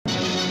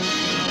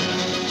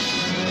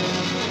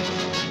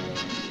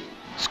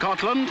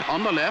Scotland,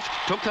 on the left,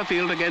 took the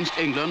field against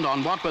England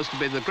on what was to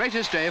be the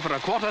greatest day for a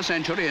quarter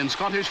century in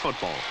Scottish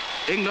football.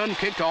 England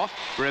kicked off,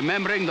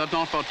 remembering that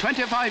not for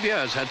 25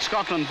 years had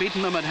Scotland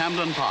beaten them at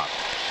Hampden Park.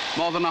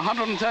 More than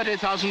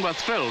 130,000 were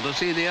thrilled to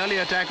see the early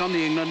attack on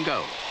the England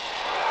goal.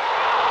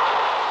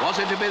 Was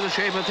it to be the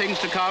shape of things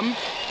to come?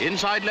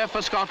 Inside left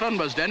for Scotland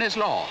was Dennis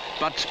Law,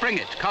 but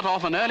Springett cut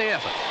off an early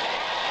effort.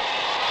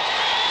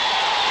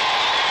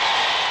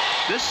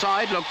 This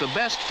side looked the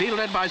best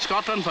fielded by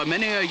Scotland for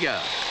many a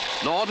year.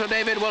 Law to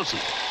David Wilson.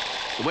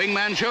 The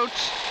wingman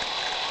shoots.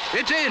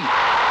 It's in!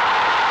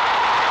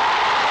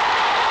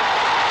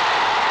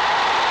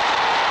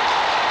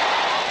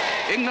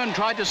 England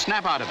tried to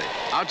snap out of it.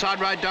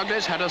 Outside right,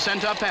 Douglas had a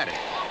centre parry.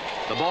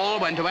 The ball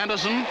went to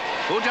Anderson,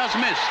 who just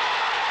missed.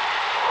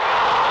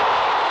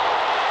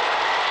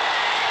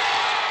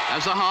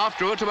 As the half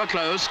drew to a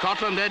close,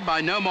 Scotland led by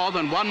no more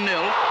than 1-0,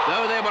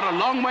 though they were a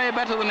long way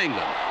better than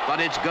England.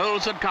 But it's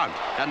goals that count,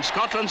 and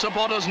Scotland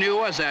supporters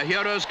knew as their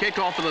heroes kicked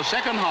off for the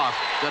second half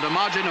that a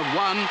margin of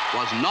 1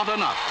 was not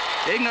enough.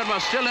 England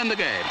was still in the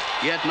game,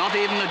 yet not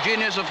even the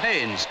genius of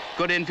Haynes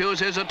could infuse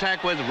his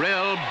attack with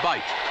real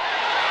bite.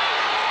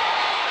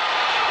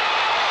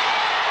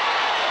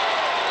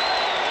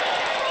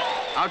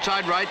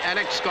 Outside right,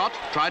 Alex Scot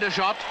tried a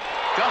shot,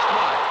 just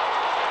wide.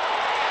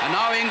 And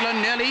now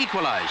England nearly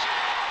equalised.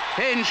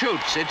 Haynes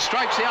shoots, it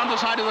strikes the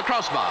underside of the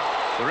crossbar.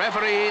 The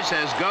referee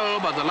says goal,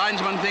 but the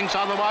linesman thinks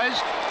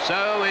otherwise,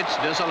 so it's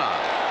disallowed.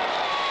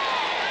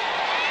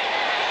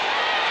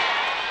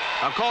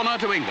 A corner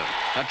to England.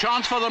 A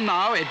chance for them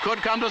now, it could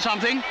come to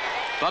something,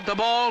 but the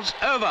ball's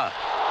over.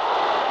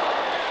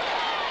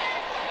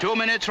 2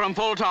 minutes from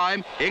full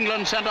time,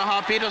 England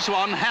centre-half Peter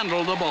Swan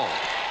handled the ball.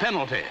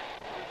 Penalty.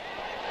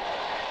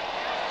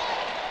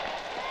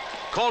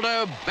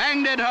 Caldow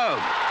banged it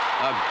home.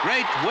 A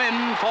great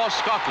win for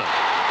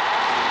Scotland.